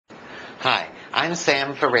Hi, I'm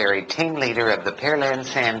Sam Ferreri, team leader of the Pearland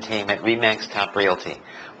Sam team at RE/MAX Top Realty.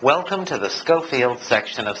 Welcome to the Scofield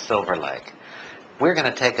section of Silver Lake. We're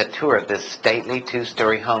going to take a tour of this stately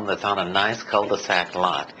two-story home that's on a nice cul-de-sac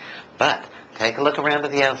lot. But take a look around to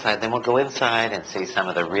the outside, then we'll go inside and see some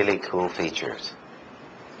of the really cool features.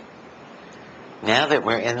 Now that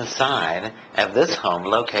we're inside of this home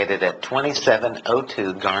located at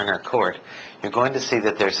 2702 Garner Court, you're going to see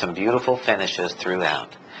that there's some beautiful finishes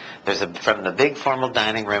throughout. From the big formal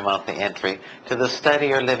dining room off the entry to the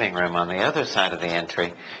study or living room on the other side of the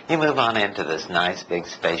entry, you move on into this nice big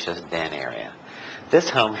spacious den area. This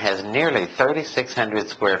home has nearly 3,600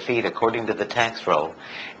 square feet according to the tax roll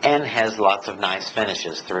and has lots of nice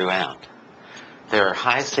finishes throughout. There are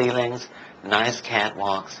high ceilings, nice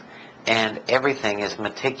catwalks, and everything is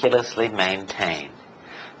meticulously maintained.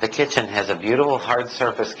 The kitchen has a beautiful hard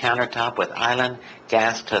surface countertop with island,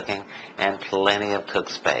 gas cooking, and plenty of cook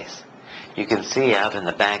space. You can see out in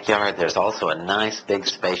the backyard there's also a nice big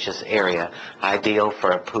spacious area ideal for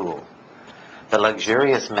a pool. The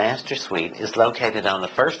luxurious master suite is located on the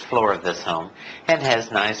first floor of this home and has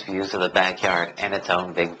nice views of the backyard and its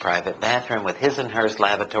own big private bathroom with his and hers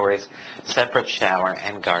lavatories, separate shower,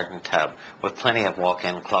 and garden tub with plenty of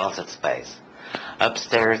walk-in closet space.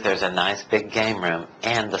 Upstairs there's a nice big game room,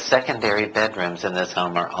 and the secondary bedrooms in this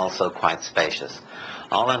home are also quite spacious.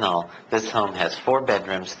 All in all, this home has 4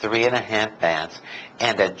 bedrooms, 3.5 baths,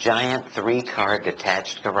 and a giant 3-car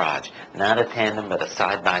detached garage. Not a tandem, but a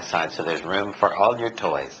side-by-side, so there's room for all your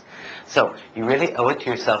toys. So, you really owe it to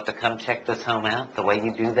yourself to come check this home out. The way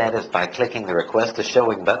you do that is by clicking the Request a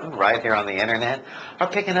Showing button right here on the internet, or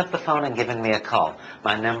picking up the phone and giving me a call.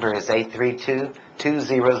 My number is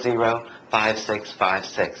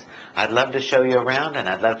 832-200-5656. I'd love to show you around, and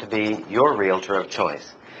I'd love to be your realtor of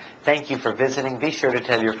choice. Thank you for visiting. Be sure to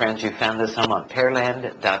tell your friends you found this home on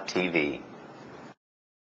Pearland.tv.